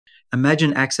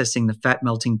Imagine accessing the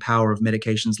fat-melting power of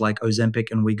medications like Ozempic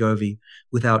and Wegovy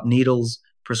without needles,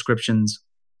 prescriptions,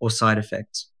 or side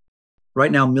effects.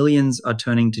 Right now, millions are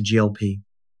turning to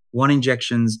GLP-1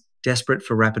 injections, desperate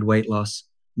for rapid weight loss.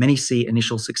 Many see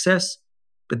initial success,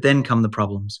 but then come the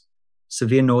problems.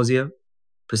 Severe nausea,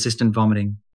 persistent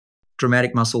vomiting,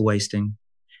 dramatic muscle wasting.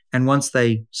 And once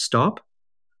they stop,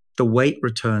 the weight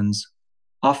returns,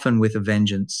 often with a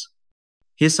vengeance.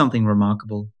 Here's something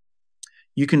remarkable.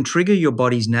 You can trigger your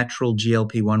body's natural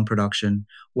GLP-1 production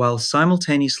while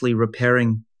simultaneously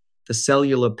repairing the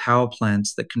cellular power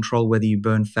plants that control whether you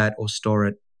burn fat or store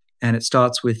it. And it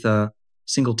starts with a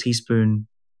single teaspoon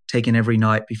taken every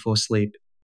night before sleep.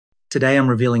 Today, I'm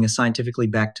revealing a scientifically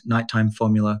backed nighttime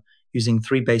formula using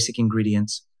 3 basic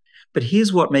ingredients. But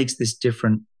here's what makes this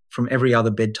different from every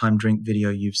other bedtime drink video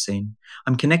you've seen.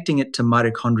 I'm connecting it to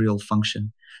mitochondrial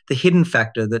function, the hidden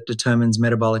factor that determines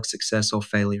metabolic success or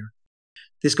failure.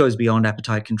 This goes beyond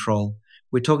appetite control.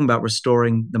 We're talking about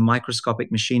restoring the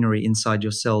microscopic machinery inside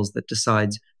your cells that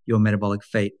decides your metabolic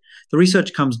fate. The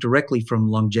research comes directly from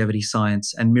longevity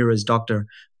science and mirrors Dr.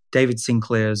 David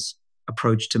Sinclair's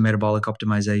approach to metabolic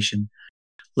optimization.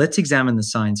 Let's examine the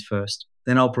science first.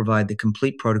 Then I'll provide the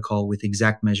complete protocol with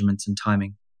exact measurements and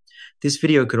timing. This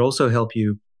video could also help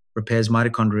you repair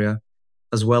mitochondria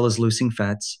as well as losing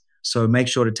fats, so make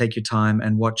sure to take your time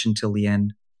and watch until the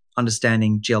end.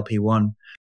 Understanding GLP-1.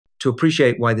 To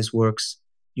appreciate why this works,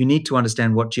 you need to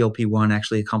understand what GLP-1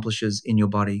 actually accomplishes in your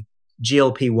body.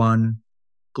 GLP-1,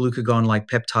 glucagon-like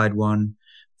peptide 1,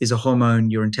 is a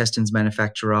hormone your intestines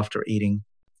manufacture after eating.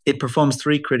 It performs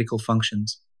 3 critical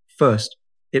functions. First,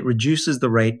 it reduces the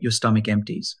rate your stomach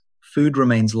empties. Food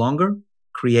remains longer,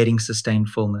 creating sustained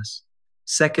fullness.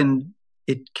 Second,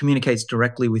 it communicates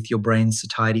directly with your brain's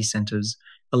satiety centers,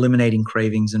 eliminating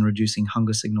cravings and reducing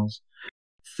hunger signals.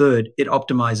 Third, it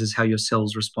optimizes how your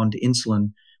cells respond to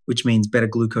insulin, which means better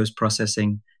glucose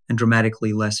processing and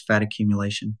dramatically less fat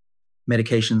accumulation.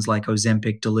 Medications like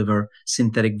Ozempic deliver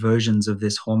synthetic versions of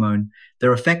this hormone.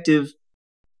 They're effective,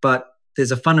 but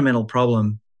there's a fundamental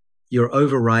problem. You're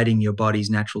overriding your body's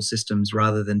natural systems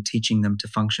rather than teaching them to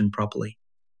function properly.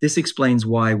 This explains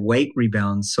why weight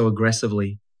rebounds so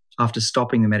aggressively after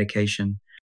stopping the medication.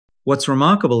 What's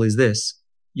remarkable is this: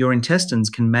 your intestines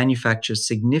can manufacture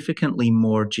significantly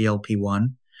more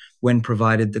GLP-1 when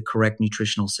provided the correct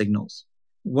nutritional signals.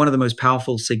 One of the most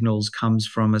powerful signals comes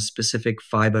from a specific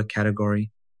fiber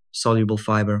category, soluble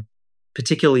fiber,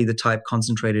 particularly the type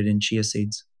concentrated in chia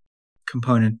seeds.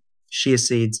 Component: chia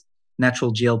seeds,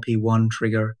 natural GLP-1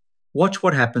 trigger. Watch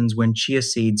what happens when chia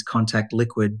seeds contact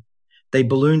liquid. They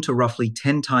balloon to roughly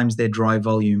 10 times their dry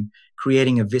volume,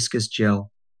 creating a viscous gel.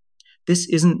 This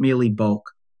isn't merely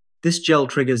bulk. This gel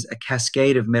triggers a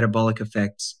cascade of metabolic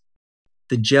effects.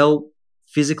 The gel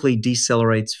physically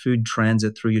decelerates food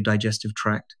transit through your digestive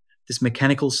tract. This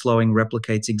mechanical slowing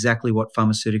replicates exactly what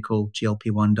pharmaceutical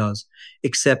GLP-1 does,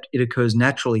 except it occurs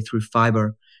naturally through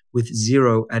fiber with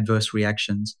 0 adverse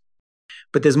reactions.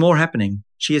 But there's more happening.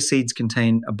 Chia seeds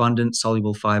contain abundant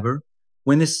soluble fiber.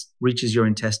 When this reaches your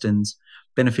intestines,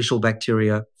 beneficial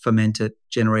bacteria ferment it,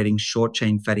 generating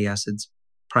short-chain fatty acids,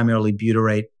 primarily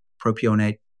butyrate,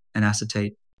 propionate, and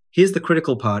acetate. Here's the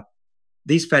critical part.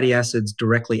 These fatty acids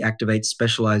directly activate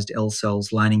specialized L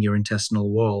cells lining your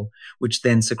intestinal wall, which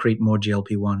then secrete more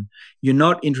GLP-1. You're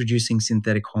not introducing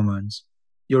synthetic hormones.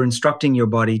 You're instructing your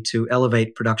body to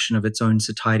elevate production of its own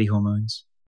satiety hormones.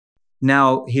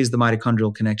 Now, here's the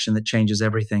mitochondrial connection that changes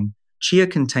everything. Chia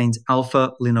contains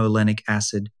alpha-linolenic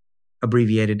acid,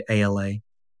 abbreviated ALA,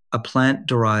 a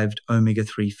plant-derived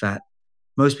omega-3 fat.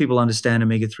 Most people understand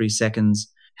omega-3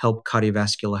 seconds help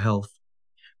cardiovascular health.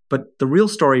 But the real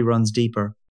story runs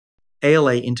deeper.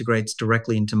 ALA integrates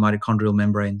directly into mitochondrial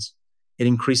membranes. It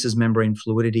increases membrane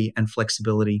fluidity and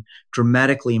flexibility,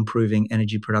 dramatically improving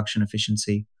energy production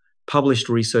efficiency. Published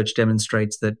research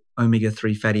demonstrates that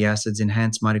omega-3 fatty acids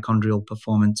enhance mitochondrial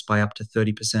performance by up to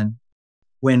 30%.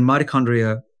 When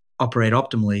mitochondria operate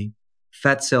optimally,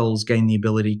 fat cells gain the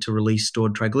ability to release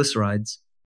stored triglycerides.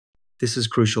 This is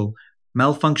crucial.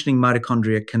 Malfunctioning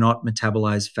mitochondria cannot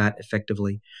metabolize fat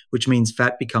effectively, which means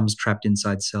fat becomes trapped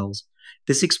inside cells.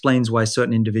 This explains why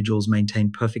certain individuals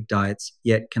maintain perfect diets,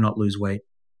 yet cannot lose weight.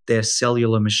 Their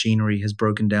cellular machinery has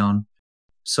broken down.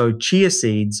 So chia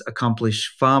seeds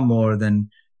accomplish far more than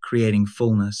creating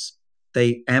fullness.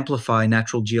 They amplify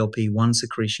natural GLP-1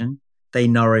 secretion. They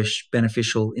nourish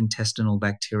beneficial intestinal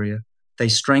bacteria. They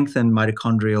strengthen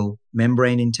mitochondrial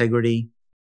membrane integrity.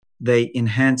 They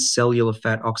enhance cellular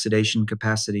fat oxidation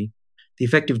capacity. The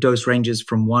effective dose ranges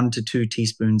from 1 to 2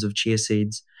 teaspoons of chia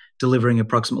seeds, delivering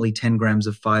approximately 10 grams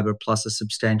of fiber plus a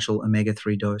substantial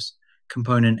omega-3 dose.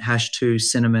 component hash 2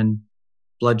 cinnamon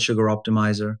blood sugar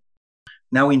optimizer.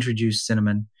 Now we introduce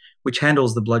cinnamon, which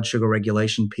handles the blood sugar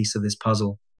regulation piece of this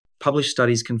puzzle. Published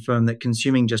studies confirm that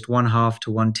consuming just 1/2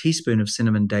 to 1 teaspoon of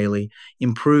cinnamon daily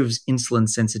improves insulin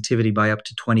sensitivity by up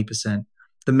to 20%.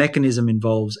 The mechanism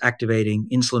involves activating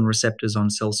insulin receptors on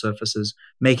cell surfaces,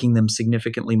 making them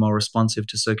significantly more responsive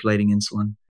to circulating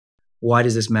insulin. Why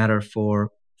does this matter for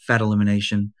fat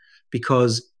elimination?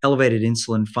 Because elevated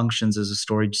insulin functions as a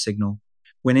storage signal.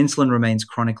 When insulin remains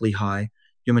chronically high,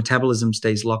 your metabolism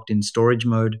stays locked in storage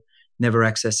mode, never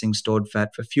accessing stored fat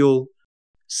for fuel.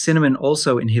 Cinnamon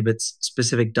also inhibits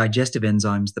specific digestive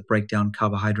enzymes that break down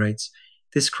carbohydrates.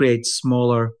 This creates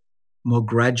smaller, more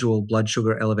gradual blood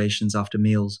sugar elevations after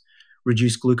meals.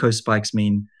 Reduced glucose spikes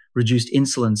mean reduced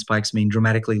insulin spikes mean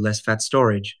dramatically less fat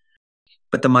storage.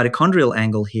 But the mitochondrial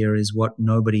angle here is what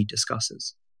nobody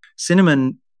discusses.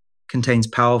 Cinnamon contains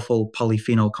powerful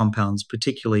polyphenol compounds,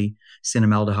 particularly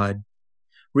cinnamaldehyde.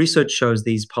 Research shows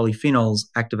these polyphenols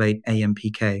activate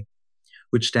AMPK,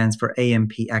 which stands for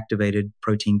AMP-activated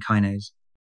protein kinase.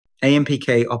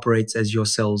 AMPK operates as your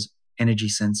cell's energy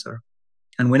sensor.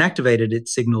 And when activated, it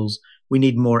signals we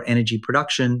need more energy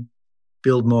production,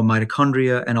 build more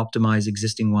mitochondria, and optimize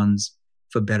existing ones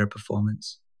for better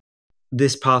performance.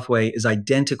 This pathway is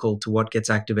identical to what gets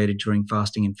activated during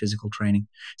fasting and physical training.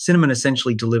 Cinnamon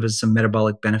essentially delivers some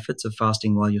metabolic benefits of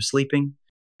fasting while you're sleeping.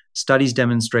 Studies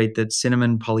demonstrate that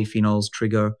cinnamon polyphenols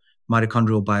trigger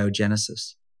mitochondrial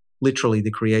biogenesis, literally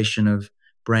the creation of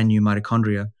brand new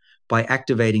mitochondria, by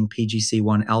activating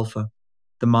PGC1 alpha,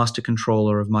 the master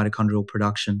controller of mitochondrial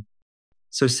production.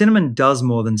 So cinnamon does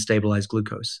more than stabilize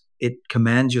glucose. It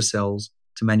commands your cells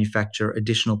to manufacture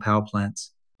additional power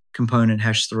plants. Component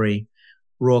hash 3,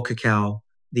 raw cacao,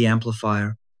 the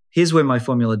amplifier. Here's where my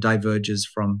formula diverges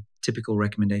from typical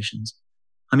recommendations.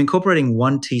 I'm incorporating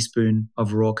 1 teaspoon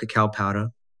of raw cacao powder,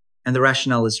 and the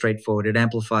rationale is straightforward. It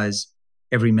amplifies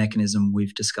every mechanism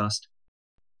we've discussed.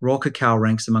 Raw cacao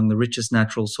ranks among the richest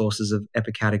natural sources of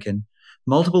epicatechin.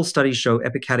 Multiple studies show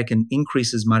epicatechin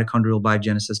increases mitochondrial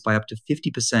biogenesis by up to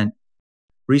 50%.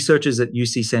 Researchers at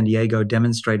UC San Diego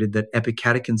demonstrated that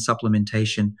epicatechin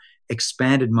supplementation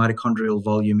expanded mitochondrial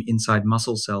volume inside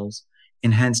muscle cells,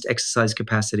 enhanced exercise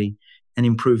capacity, and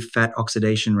improved fat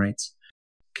oxidation rates.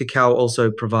 Cacao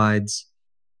also provides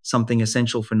something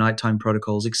essential for nighttime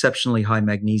protocols, exceptionally high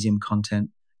magnesium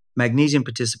content. Magnesium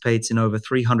participates in over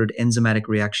 300 enzymatic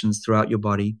reactions throughout your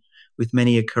body, with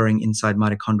many occurring inside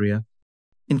mitochondria.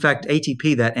 In fact,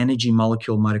 ATP, that energy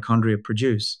molecule mitochondria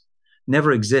produce,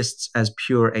 never exists as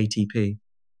pure ATP.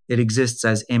 It exists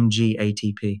as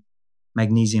MgATP,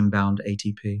 magnesium-bound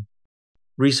ATP.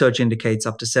 Research indicates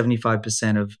up to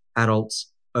 75% of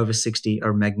adults over 60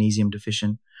 are magnesium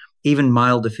deficient. Even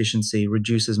mild deficiency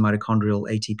reduces mitochondrial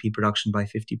ATP production by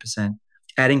 50%.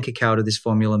 Adding cacao to this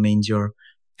formula means you're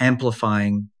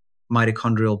amplifying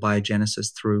mitochondrial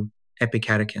biogenesis through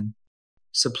epicatechin.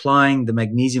 Supplying the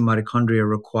magnesium mitochondria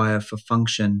require for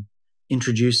function,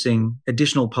 introducing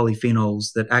additional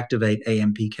polyphenols that activate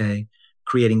AMPK,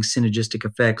 creating synergistic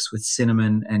effects with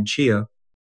cinnamon and chia.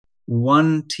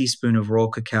 1 teaspoon of raw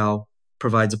cacao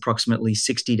provides approximately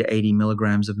 60 to 80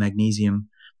 milligrams of magnesium,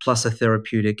 plus a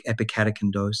therapeutic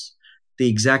epicatechin dose. The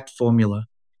exact formula,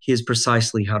 here's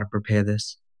precisely how to prepare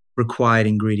this. Required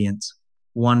ingredients: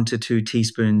 1 to 2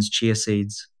 teaspoons chia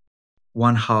seeds,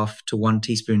 1/2 to 1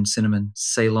 teaspoon cinnamon,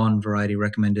 Ceylon variety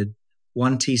recommended,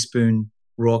 1 teaspoon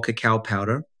raw cacao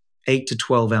powder, 8 to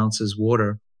 12 ounces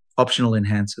water, optional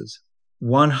enhancers,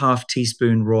 1/2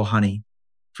 teaspoon raw honey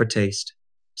for taste,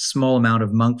 small amount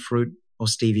of monk fruit or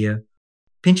stevia.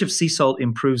 Pinch of sea salt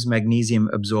improves magnesium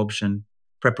absorption.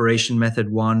 Preparation method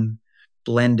 1,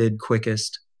 blended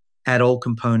quickest. Add all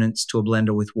components to a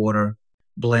blender with water.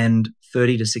 Blend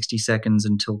 30 to 60 seconds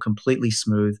until completely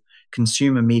smooth.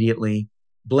 Consume immediately.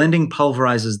 Blending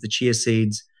pulverizes the chia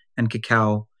seeds and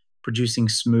cacao, producing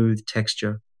smooth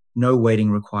texture. No waiting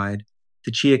required.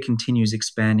 The chia continues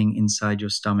expanding inside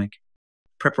your stomach.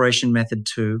 Preparation method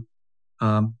 2,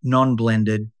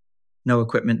 non-blended, no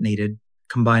equipment needed.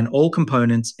 Combine all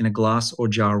components in a glass or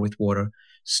jar with water.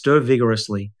 Stir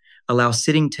vigorously. Allow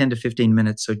sitting 10 to 15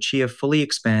 minutes so chia fully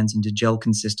expands into gel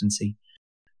consistency.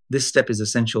 This step is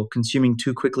essential. Consuming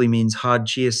too quickly means hard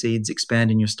chia seeds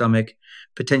expand in your stomach,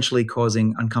 potentially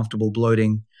causing uncomfortable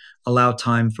bloating. Allow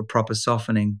time for proper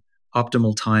softening,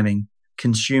 optimal timing.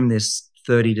 Consume this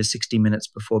 30 to 60 minutes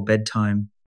before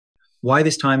bedtime. Why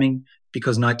this timing?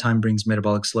 Because nighttime brings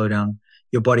metabolic slowdown.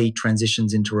 Your body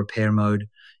transitions into repair mode.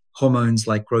 Hormones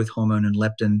like growth hormone and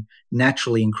leptin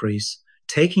naturally increase.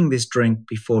 Taking this drink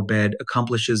before bed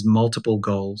accomplishes multiple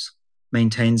goals.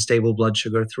 Maintain stable blood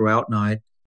sugar throughout night.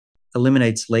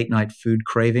 eliminates late-night food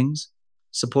cravings,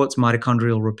 supports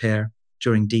mitochondrial repair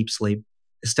during deep sleep,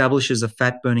 establishes a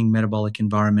fat-burning metabolic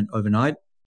environment overnight.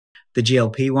 The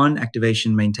GLP-1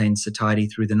 activation maintains satiety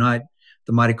through the night.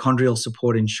 The mitochondrial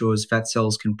support ensures fat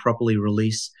cells can properly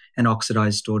release and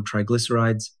oxidize stored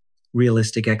triglycerides.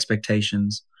 Realistic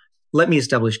expectations. Let me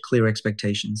establish clear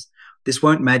expectations. This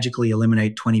won't magically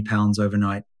eliminate 20 pounds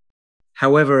overnight.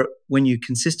 However, when you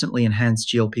consistently enhance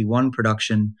GLP-1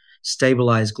 production,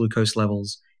 stabilize glucose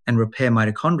levels, and repair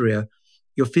mitochondria,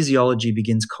 your physiology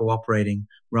begins cooperating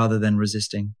rather than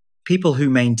resisting. People who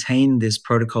maintain this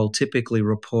protocol typically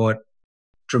report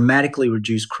dramatically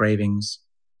reduced cravings,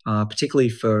 particularly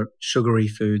for sugary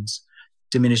foods,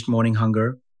 diminished morning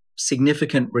hunger,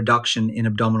 significant reduction in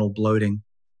abdominal bloating,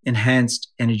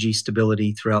 enhanced energy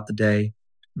stability throughout the day,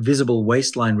 visible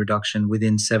waistline reduction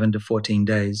within 7 to 14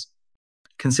 days.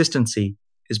 Consistency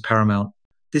is paramount.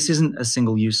 This isn't a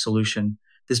single-use solution.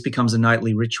 This becomes a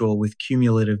nightly ritual with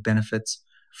cumulative benefits.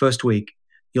 First week,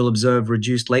 you'll observe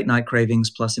reduced late-night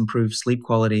cravings plus improved sleep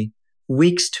quality.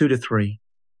 Weeks 2 to 3,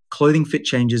 clothing fit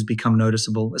changes become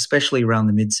noticeable, especially around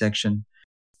the midsection.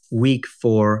 Week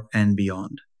 4 and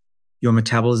beyond, your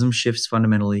metabolism shifts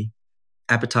fundamentally.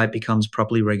 Appetite becomes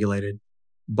properly regulated.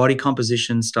 Body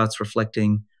composition starts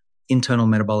reflecting internal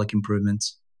metabolic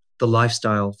improvements. The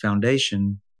lifestyle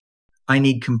foundation. I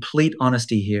need complete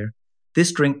honesty here.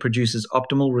 This drink produces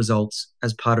optimal results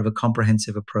as part of a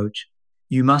comprehensive approach.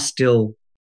 You must still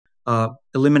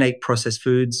eliminate processed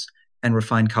foods and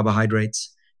refined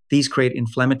carbohydrates. These create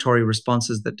inflammatory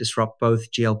responses that disrupt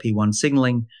both GLP-1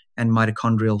 signaling and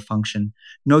mitochondrial function.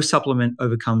 No supplement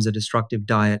overcomes a destructive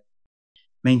diet.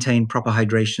 Maintain proper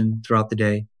hydration throughout the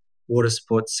day. Water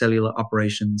supports cellular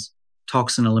operations,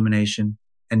 toxin elimination,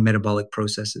 and metabolic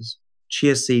processes.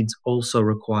 Chia seeds also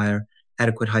require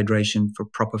adequate hydration for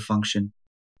proper function.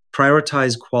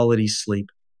 Prioritize quality sleep.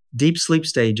 Deep sleep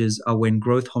stages are when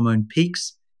growth hormone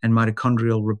peaks and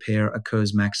mitochondrial repair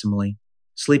occurs maximally.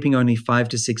 Sleeping only 5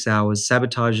 to 6 hours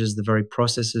sabotages the very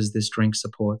processes this drink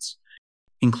supports.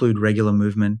 Include regular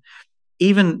movement.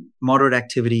 Even moderate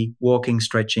activity, walking,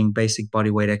 stretching, basic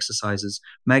bodyweight exercises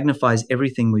magnifies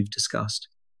everything we've discussed.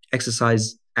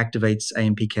 Exercise activates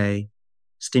AMPK,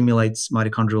 stimulates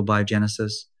mitochondrial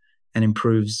biogenesis, and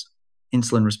improves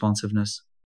insulin responsiveness.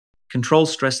 Control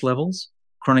stress levels.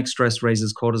 Chronic stress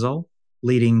raises cortisol,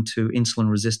 leading to insulin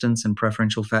resistance and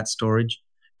preferential fat storage,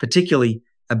 particularly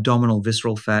abdominal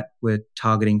visceral fat we're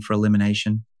targeting for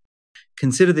elimination.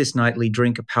 Consider this nightly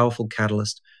drink a powerful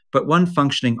catalyst, but one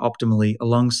functioning optimally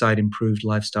alongside improved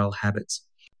lifestyle habits.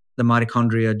 The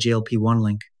mitochondria GLP-1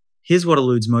 link. Here's what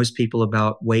eludes most people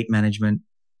about weight management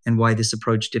and why this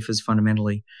approach differs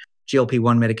fundamentally.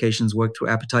 GLP-1 medications work through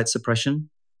appetite suppression.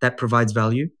 That provides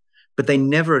value, but they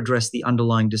never address the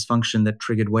underlying dysfunction that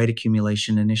triggered weight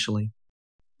accumulation initially.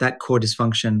 That core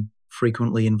dysfunction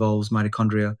frequently involves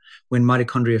mitochondria. When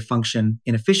mitochondria function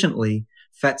inefficiently,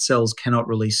 fat cells cannot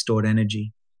release stored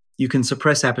energy. You can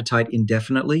suppress appetite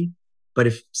indefinitely, but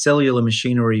if cellular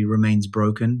machinery remains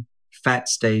broken, fat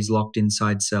stays locked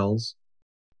inside cells.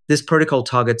 This protocol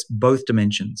targets both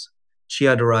dimensions.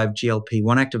 Chia-derived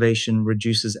GLP-1 activation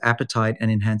reduces appetite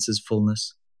and enhances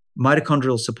fullness.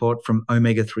 Mitochondrial support from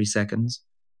omega-3 seconds,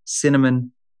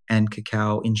 cinnamon, and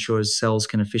cacao ensures cells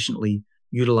can efficiently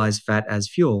utilize fat as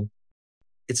fuel.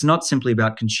 It's not simply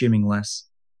about consuming less.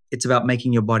 It's about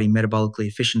making your body metabolically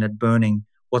efficient at burning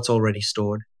what's already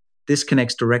stored. This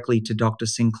connects directly to Dr.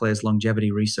 Sinclair's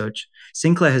longevity research.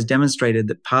 Sinclair has demonstrated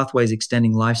that pathways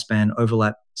extending lifespan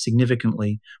overlap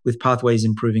significantly with pathways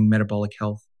improving metabolic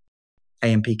health.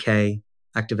 AMPK,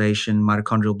 activation,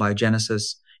 mitochondrial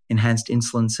biogenesis, enhanced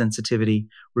insulin sensitivity,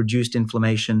 reduced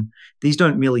inflammation. These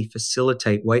don't merely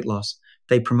facilitate weight loss,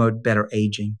 they promote better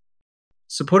aging.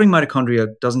 Supporting mitochondria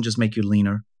doesn't just make you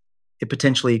leaner, it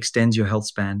potentially extends your health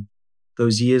span.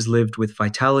 Those years lived with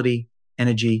vitality,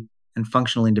 energy, and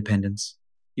functional independence.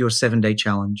 Your 7-day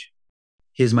challenge.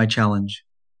 Here's my challenge.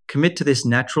 Commit to this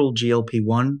natural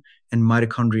GLP-1 and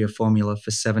mitochondria formula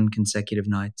for 7 consecutive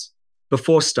nights.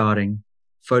 Before starting,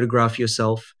 photograph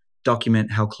yourself,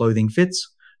 document how clothing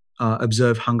fits,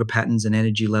 observe hunger patterns and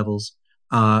energy levels.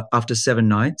 After 7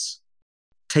 nights,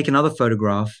 take another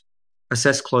photograph,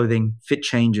 assess clothing, fit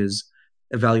changes,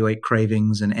 evaluate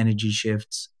cravings and energy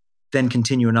shifts, then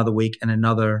continue another week and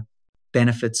another.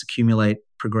 Benefits accumulate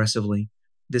progressively.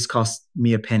 This costs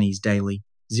mere pennies daily.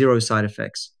 0 side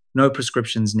effects. No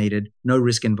prescriptions needed. No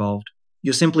risk involved.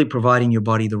 You're simply providing your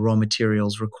body the raw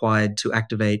materials required to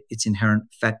activate its inherent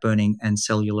fat-burning and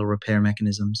cellular repair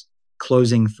mechanisms.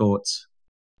 Closing thoughts.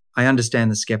 I understand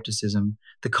the skepticism.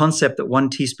 The concept that 1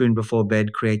 teaspoon before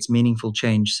bed creates meaningful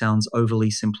change sounds overly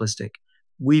simplistic.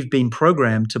 We've been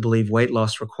programmed to believe weight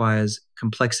loss requires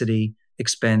complexity,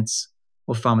 expense,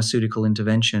 or pharmaceutical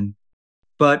intervention.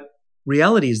 But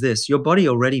reality is this: your body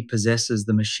already possesses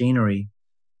the machinery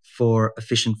for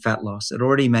efficient fat loss. It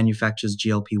already manufactures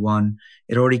GLP-1.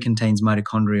 It already contains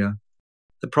mitochondria.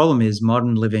 The problem is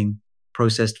modern living,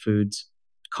 processed foods,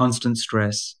 constant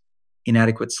stress,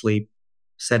 inadequate sleep,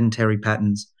 sedentary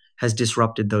patterns has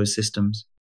disrupted those systems.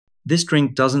 This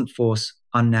drink doesn't force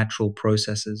unnatural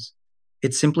processes.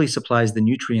 It simply supplies the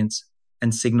nutrients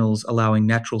and signals allowing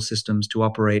natural systems to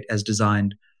operate as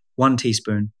designed. 1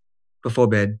 teaspoon before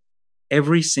bed,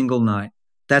 every single night.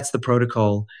 That's the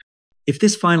protocol. If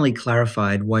this finally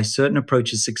clarified why certain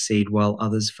approaches succeed while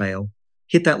others fail,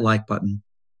 hit that like button.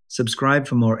 Subscribe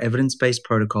for more evidence-based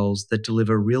protocols that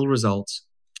deliver real results.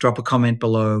 Drop a comment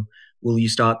below. Will you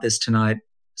start this tonight?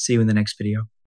 See you in the next video.